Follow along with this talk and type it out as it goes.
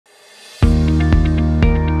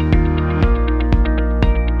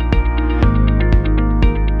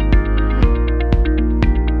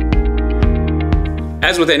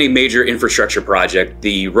As with any major infrastructure project,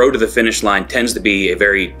 the road to the finish line tends to be a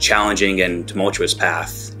very challenging and tumultuous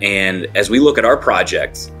path. And as we look at our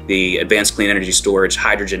project, the Advanced Clean Energy Storage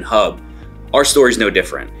Hydrogen Hub, our story is no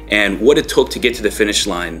different. And what it took to get to the finish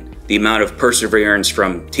line, the amount of perseverance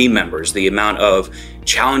from team members, the amount of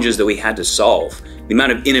challenges that we had to solve, the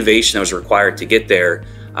amount of innovation that was required to get there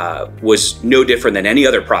was no different than any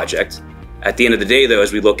other project. At the end of the day, though,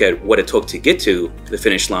 as we look at what it took to get to the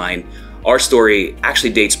finish line, our story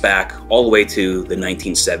actually dates back all the way to the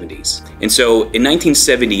 1970s. And so in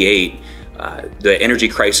 1978, the energy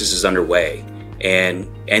crisis is underway and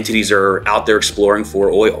entities are out there exploring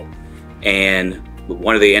for oil. And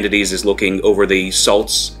one of the entities is looking over the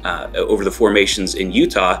salts, over the formations in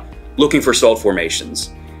Utah, looking for salt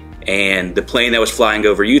formations. And the plane that was flying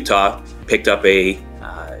over Utah picked up a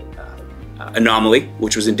anomaly,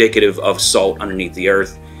 which was indicative of salt underneath the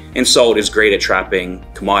earth. And salt is great at trapping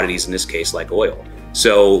commodities, in this case, like oil.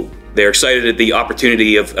 So they're excited at the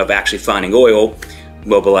opportunity of actually finding oil,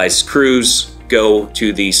 mobilize crews, go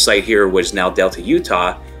to the site here, which is now Delta,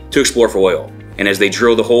 Utah, to explore for oil. And as they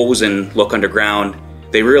drill the holes and look underground,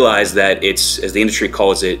 they realize that it's, as the industry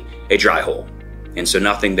calls it, a dry hole. And so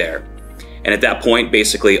nothing there. And at that point,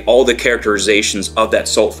 basically all the characterizations of that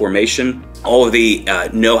salt formation, all of the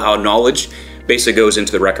know-how knowledge basically goes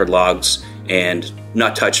into the record logs and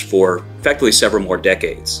not touched for effectively several more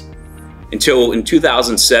decades. Until in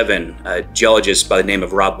 2007, a geologist by the name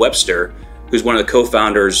of Rob Webster, who's one of the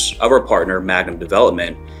co-founders of our partner, Magnum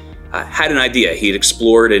Development, had an idea. He had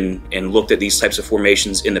explored and looked at these types of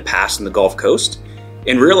formations in the past in the Gulf Coast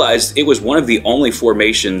and realized it was one of the only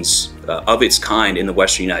formations of its kind in the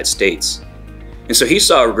Western United States. And so he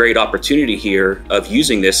saw a great opportunity here of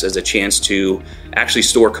using this as a chance to actually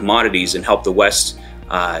store commodities and help the West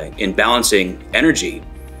in balancing energy.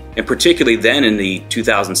 And particularly then in the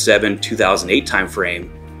 2007-2008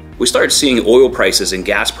 timeframe, we started seeing oil prices and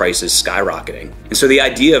gas prices skyrocketing. And so the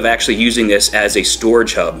idea of actually using this as a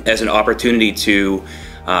storage hub, as an opportunity to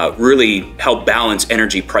really help balance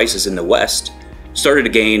energy prices in the West, started to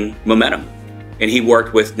gain momentum. And he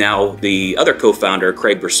worked with now the other co-founder,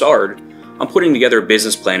 Craig Broussard, on putting together a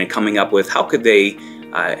business plan and coming up with how could they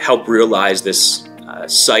help realize this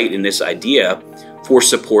site and this idea for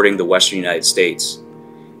supporting the Western United States.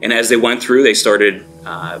 And as they went through, they started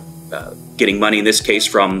getting money, in this case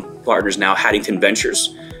from partners now, Haddington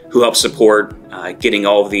Ventures, who helped support getting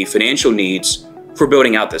all of the financial needs for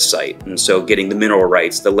building out this site. And so getting the mineral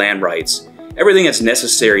rights, the land rights, everything that's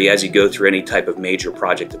necessary as you go through any type of major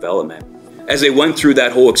project development. As they went through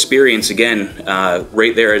that whole experience, again,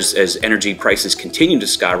 right there as energy prices continue to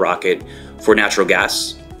skyrocket for natural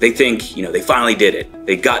gas, they think, you know, they finally did it.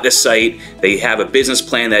 They got this site, they have a business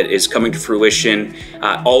plan that is coming to fruition.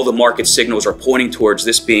 All the market signals are pointing towards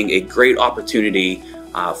this being a great opportunity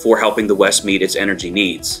for helping the West meet its energy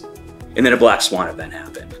needs. And then a black swan event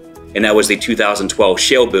happened. And that was the 2012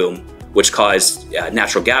 shale boom, which caused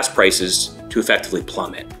natural gas prices to effectively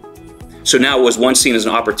plummet. So now what was once seen as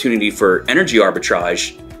an opportunity for energy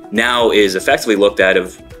arbitrage now is effectively looked at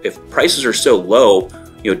of, if prices are so low,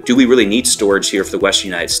 you know, do we really need storage here for the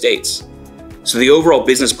Western United States? So the overall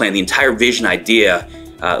business plan, the entire vision idea,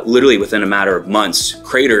 literally within a matter of months,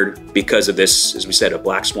 cratered because of this, as we said, a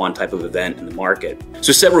black swan type of event in the market.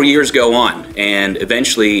 So several years go on, and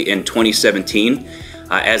eventually in 2017,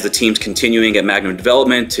 as the team's continuing at Magnum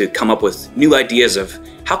Development to come up with new ideas of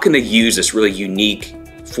how can they use this really unique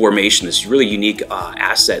formation, this really unique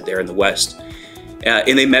asset there in the West.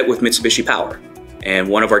 And they met with Mitsubishi Power. And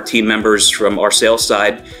one of our team members from our sales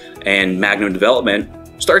side and Magnum Development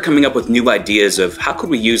started coming up with new ideas of how could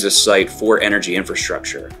we use this site for energy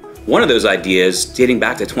infrastructure. One of those ideas, dating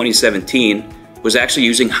back to 2017, was actually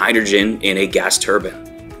using hydrogen in a gas turbine.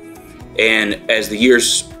 And as the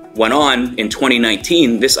years went on, in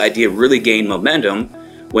 2019, this idea really gained momentum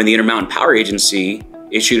when the Intermountain Power Agency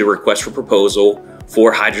issued a request for proposal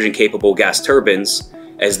for hydrogen-capable gas turbines,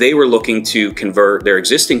 as they were looking to convert their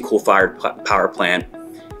existing coal-fired power plant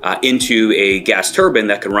into a gas turbine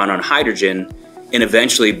that could run on hydrogen, and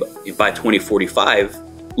eventually by 2045,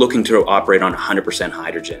 looking to operate on 100%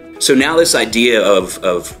 hydrogen. So now this idea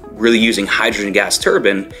of really using hydrogen gas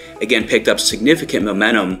turbine, again, picked up significant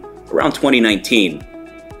momentum around 2019.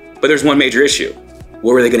 But there's one major issue.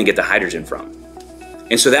 Where were they gonna get the hydrogen from?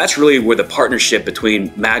 And so that's really where the partnership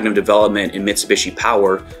between Magnum Development and Mitsubishi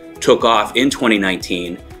Power took off in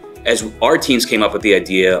 2019, as our teams came up with the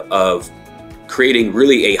idea of creating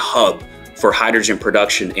really a hub for hydrogen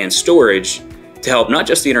production and storage to help not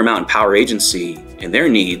just the Intermountain Power Agency and their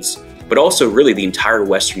needs, but also really the entire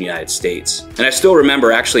Western United States. And I still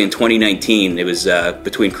remember actually in 2019, it was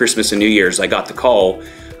between Christmas and New Year's, I got the call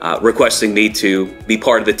requesting me to be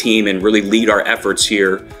part of the team and really lead our efforts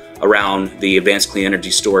here around the Advanced Clean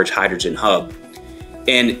Energy Storage Hydrogen Hub.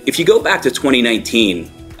 And if you go back to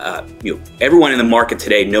 2019, everyone in the market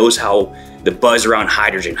today knows how the buzz around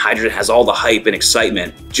hydrogen has all the hype and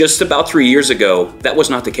excitement. Just about 3 years ago, that was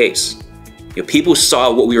not the case. People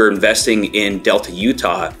saw what we were investing in Delta,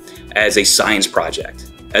 Utah as a science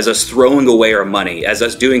project, as us throwing away our money, as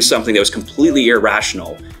us doing something that was completely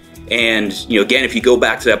irrational. And again, if you go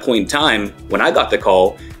back to that point in time, when I got the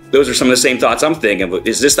call, those are some of the same thoughts I'm thinking of.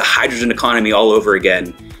 Is this the hydrogen economy all over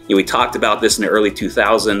again? We talked about this in the early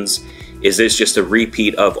 2000s. Is this just a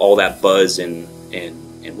repeat of all that buzz and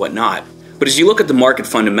whatnot? But as you look at the market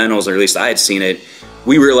fundamentals, or at least I had seen it,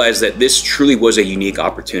 we realized that this truly was a unique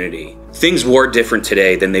opportunity. Things were different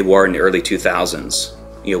today than they were in the early 2000s.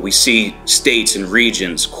 We see states and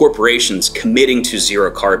regions, corporations committing to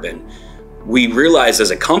zero carbon. We realized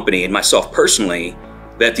as a company, and myself personally,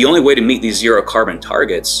 that the only way to meet these zero carbon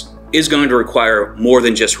targets is going to require more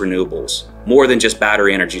than just renewables, more than just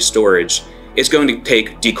battery energy storage. It's going to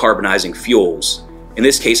take decarbonizing fuels, in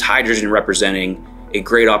this case hydrogen representing a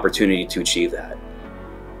great opportunity to achieve that.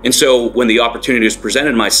 And so when the opportunity was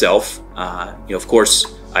presented myself, of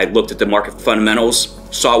course, I looked at the market fundamentals,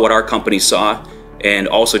 saw what our company saw, and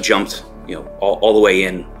also jumped all the way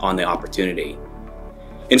in on the opportunity.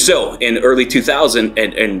 And so in early 2000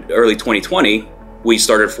 and early 2020, we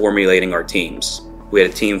started formulating our teams. We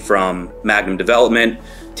had a team from Magnum Development,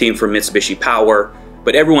 team from Mitsubishi Power,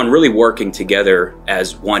 but everyone really working together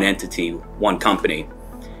as one entity, one company.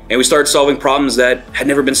 And we started solving problems that had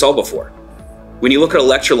never been solved before. When you look at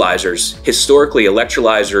electrolyzers, historically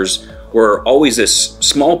electrolyzers were always this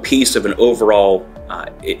small piece of an overall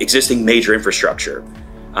existing major infrastructure.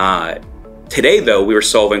 Today though, we were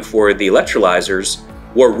solving for the electrolyzers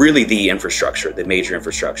were really the infrastructure, the major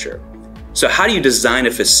infrastructure. So how do you design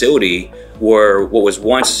a facility where what was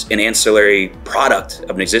once an ancillary product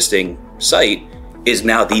of an existing site is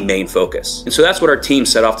now the main focus? And so that's what our team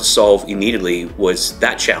set off to solve immediately, was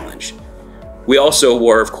that challenge. We also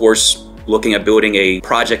were, of course, looking at building a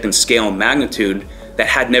project in scale and magnitude that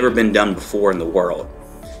had never been done before in the world.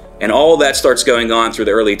 And all that starts going on through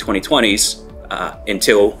the early 2020s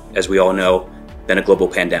until, as we all know, then a global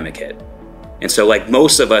pandemic hit. And so like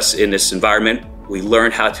most of us in this environment, we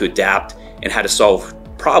learned how to adapt and how to solve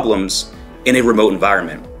problems in a remote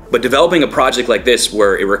environment. But developing a project like this,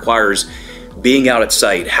 where it requires being out at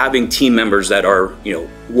site, having team members that are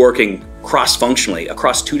working cross-functionally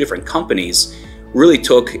across two different companies, really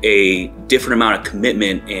took a different amount of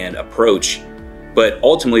commitment and approach. But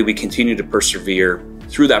ultimately, we continued to persevere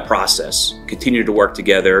through that process, continued to work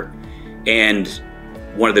together. And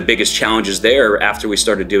one of the biggest challenges there, after we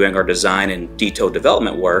started doing our design and detailed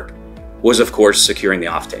development work, was of course securing the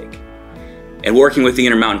offtake. And working with the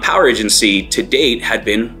Intermountain Power Agency to date had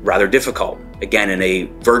been rather difficult. Again, in a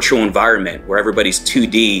virtual environment where everybody's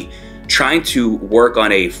 2D, trying to work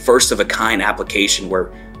on a first of a kind application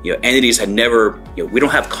where entities had never, we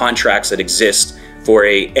don't have contracts that exist for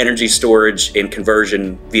a energy storage and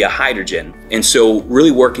conversion via hydrogen. And so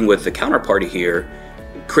really working with the counterparty here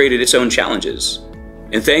created its own challenges.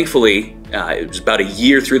 And thankfully, it was about a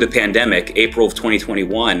year through the pandemic, April of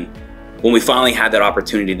 2021, when we finally had that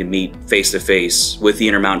opportunity to meet face-to-face with the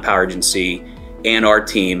Intermountain Power Agency and our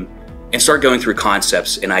team and start going through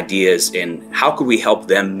concepts and ideas and how could we help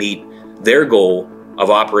them meet their goal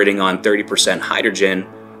of operating on 30% hydrogen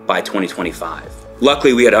by 2025.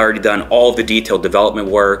 Luckily, we had already done all of the detailed development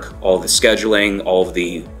work, all of the scheduling, all of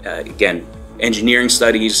the, again, engineering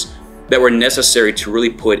studies that were necessary to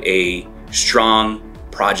really put a strong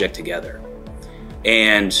project together.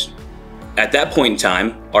 And at that point in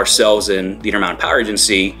time, ourselves and the Intermountain Power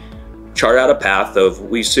Agency charted out a path of,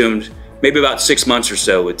 we assumed maybe about 6 months or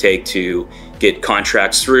so it would take to get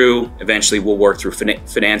contracts through. Eventually we'll work through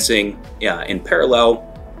financing in parallel,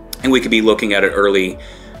 and we could be looking at an early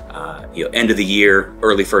end of the year,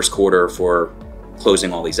 early first quarter for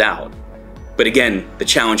closing all these out. But again, the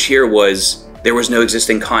challenge here was there was no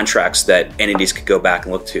existing contracts that entities could go back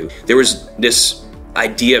and look to. There was this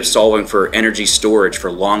idea of solving for energy storage,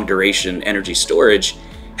 for long duration energy storage,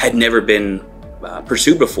 had never been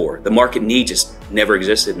pursued before. The market need just never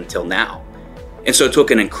existed until now. And so it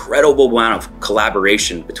took an incredible amount of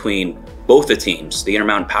collaboration between both the teams, the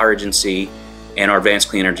Intermountain Power Agency and our Advanced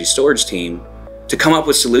Clean Energy Storage team, to come up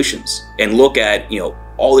with solutions and look at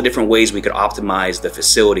all the different ways we could optimize the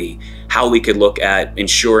facility, how we could look at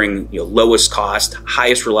ensuring lowest cost,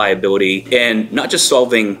 highest reliability, and not just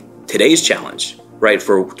solving today's challenge, right,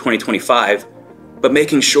 for 2025, but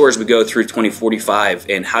making sure as we go through 2045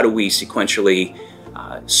 and how do we sequentially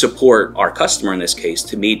support our customer in this case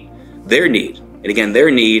to meet their need. And again,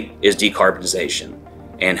 their need is decarbonization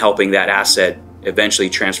and helping that asset eventually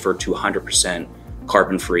transfer to 100%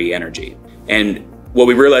 carbon-free energy. And what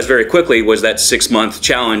we realized very quickly was that 6-month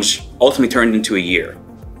challenge ultimately turned into a year.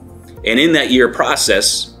 And in that year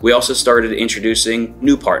process, we also started introducing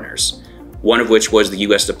new partners, one of which was the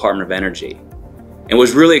US Department of Energy. And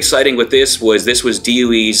what's really exciting with this was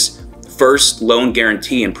DOE's first loan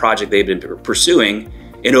guarantee and project they've been pursuing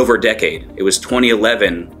in over a decade. It was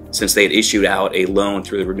 2011 since they had issued out a loan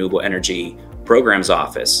through the Renewable Energy Programs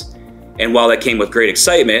Office. And while that came with great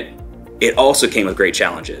excitement, it also came with great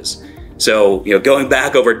challenges. So, going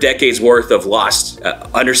back over decades worth of lost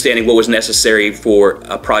understanding what was necessary for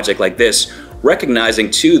a project like this,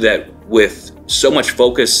 recognizing too that with so much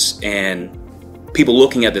focus and people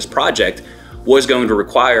looking at this project was going to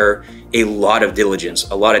require a lot of diligence,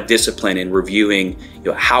 a lot of discipline in reviewing,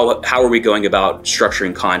 how are we going about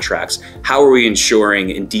structuring contracts? How are we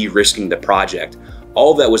ensuring and de-risking the project?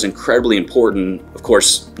 All of that was incredibly important, of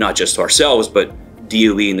course, not just to ourselves, but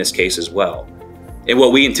DOE in this case as well. And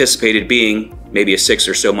what we anticipated being maybe a 6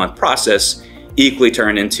 or so month process equally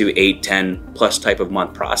turned into 8, 10 plus type of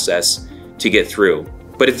month process to get through.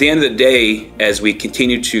 But at the end of the day, as we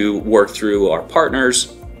continue to work through our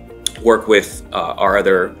partners, work with our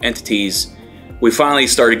other entities, we finally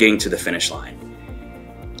started getting to the finish line.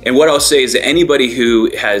 And what I'll say is that anybody who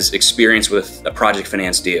has experience with a project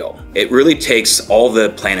finance deal, it really takes all the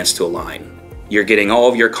planets to align. You're getting all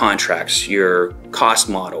of your contracts, your cost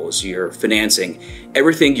models, your financing,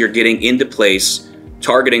 everything you're getting into place,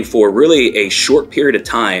 targeting for really a short period of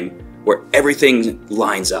time where everything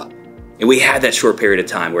lines up. And we had that short period of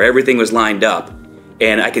time where everything was lined up.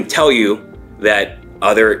 And I can tell you that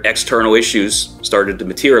other external issues started to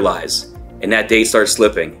materialize, and that date started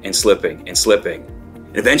slipping and slipping and slipping.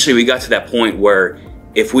 And eventually we got to that point where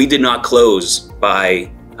if we did not close by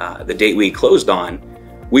the date we closed on,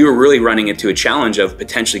 we were really running into a challenge of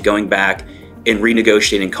potentially going back and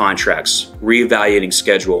renegotiating contracts, reevaluating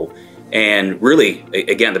schedule, and really,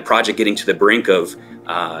 again, the project getting to the brink of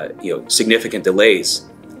significant delays.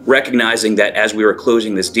 Recognizing that as we were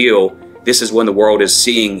closing this deal, this is when the world is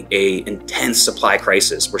seeing an intense supply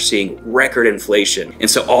crisis. We're seeing record inflation. And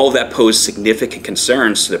so all of that posed significant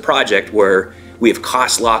concerns to the project where we have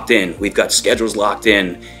costs locked in, we've got schedules locked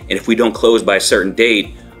in, and if we don't close by a certain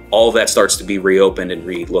date, all of that starts to be reopened and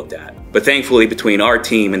re-looked at. But thankfully, between our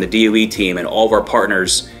team and the DOE team and all of our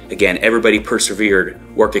partners, again, everybody persevered,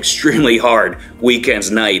 worked extremely hard,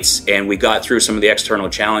 weekends, nights, and we got through some of the external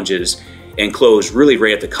challenges and closed really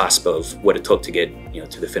right at the cusp of what it took to get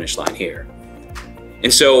to the finish line here.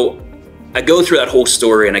 And so I go through that whole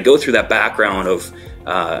story and I go through that background of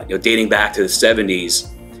dating back to the 70s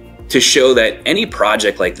to show that any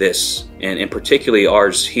project like this, and particularly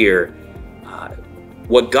ours here,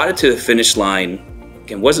 what got it to the finish line,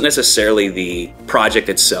 again, wasn't necessarily the project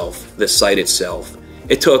itself, the site itself.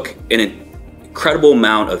 It took an incredible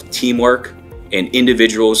amount of teamwork and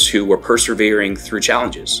individuals who were persevering through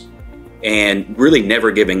challenges and really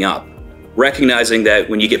never giving up. Recognizing that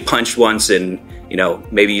when you get punched once and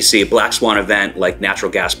maybe you see a black swan event like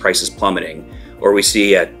natural gas prices plummeting, or we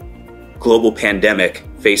see a global pandemic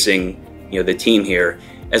facing the team here,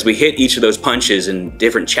 as we hit each of those punches and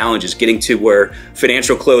different challenges, getting to where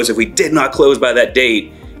financial close, if we did not close by that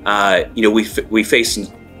date, we face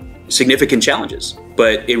significant challenges.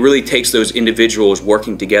 But it really takes those individuals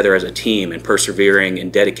working together as a team and persevering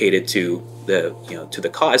and dedicated to the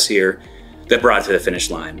cause here that brought it to the finish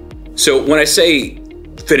line. So when I say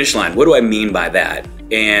finish line, what do I mean by that?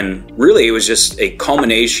 And really, it was just a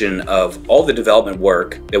culmination of all the development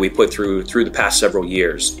work that we put through the past several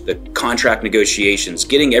years, the contract negotiations,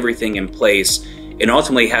 getting everything in place, and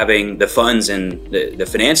ultimately having the funds and the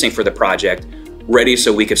financing for the project ready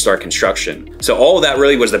so we could start construction. So all of that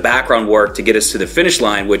really was the background work to get us to the finish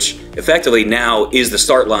line, which effectively now is the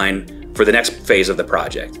start line for the next phase of the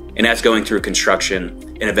project. And that's going through construction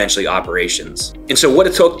and eventually operations. And so what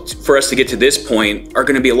it took for us to get to this point are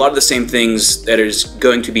going to be a lot of the same things that is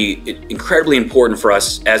going to be incredibly important for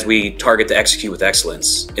us as we target to execute with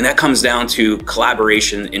excellence. And that comes down to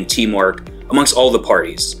collaboration and teamwork amongst all the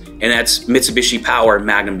parties. And that's Mitsubishi Power and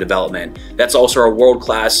Magnum Development. That's also our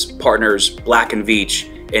world-class partners, Black & Veatch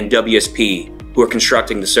and WSP, who are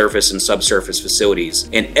constructing the surface and subsurface facilities.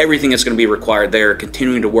 And everything that's going to be required there,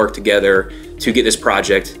 continuing to work together to get this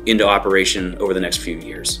project into operation over the next few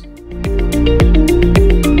years.